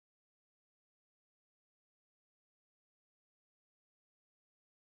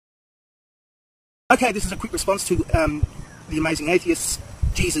Okay, this is a quick response to The Amazing Atheist's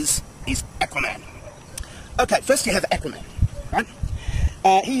Jesus is Aquaman. Okay, first you have Aquaman, right?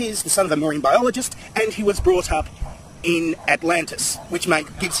 He is the son of a marine biologist, and he was brought up in Atlantis, which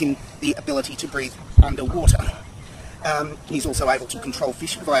gives him the ability to breathe underwater. He's also able to control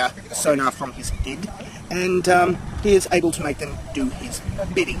fish via sonar from his head, and he is able to make them do his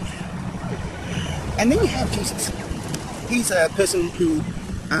bidding. And then you have Jesus. He's a person who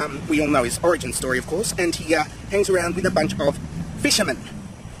we all know his origin story, of course, and he hangs around with a bunch of fishermen.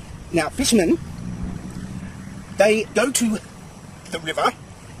 Now, fishermen, they go to the river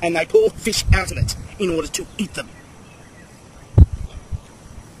and they pull fish out of it in order to eat them.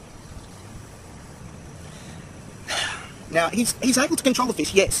 Now, he's able to control the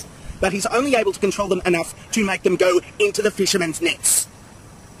fish, yes, but he's only able to control them enough to make them go into the fishermen's nets.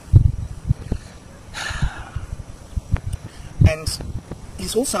 And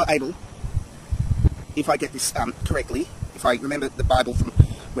he's also able, if I get this correctly, if I remember the Bible from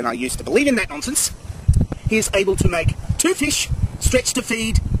when I used to believe in that nonsense, he is able to make 2 fish stretch to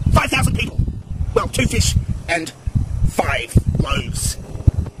feed 5,000 people. Well, 2 fish and 5 loaves.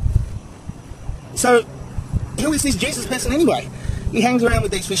 So, who is this Jesus person anyway? He hangs around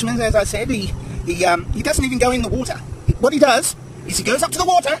with these fishermen, as I said. He doesn't even go in the water. What he does is he goes up to the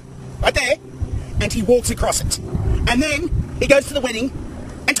water, right there, and he walks across it. And then he goes to the wedding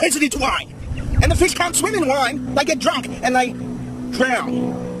and turns it into wine. And the fish can't swim in wine. They get drunk and they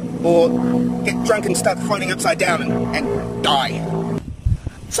drown. Or get drunk and start floating upside down and die.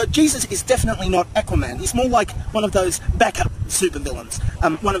 So Jesus is definitely not Aquaman. He's more like one of those backup supervillains.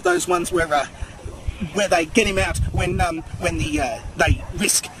 One of those ones where they get him out when they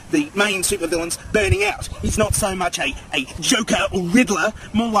risk the main supervillains burning out. He's not so much a Joker or Riddler,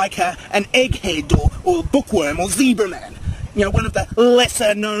 more like an Egghead or Bookworm or Zebra Man. You know, one of the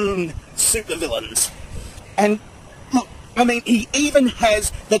lesser known supervillains. And look, I mean, he even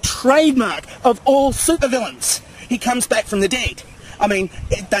has the trademark of all supervillains. He comes back from the dead. I mean,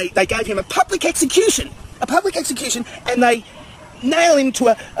 they gave him a public execution, and they nail him to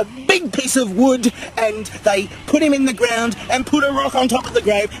a big piece of wood, and they put him in the ground and put a rock on top of the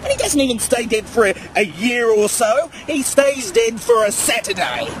grave, and he doesn't even stay dead for a year or so. He stays dead for a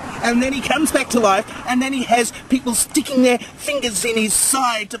Saturday, and then he comes back to life, and then he has people sticking their fingers in his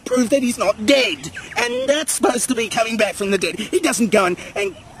side to prove that he's not dead, and that's supposed to be coming back from the dead. He doesn't go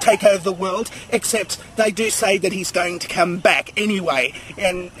and take over the world, except they do say that he's going to come back anyway,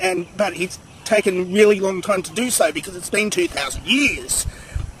 but he's taken a really long time to do so because it's been 2,000 years.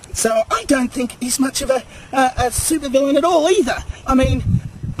 So I don't think he's much of a supervillain at all either. I mean,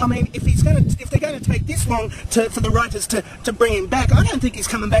 if they're going to take this long for the writers to bring him back, I don't think he's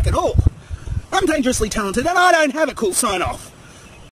coming back at all. I'm dangerously talented and I don't have a cool sign-off.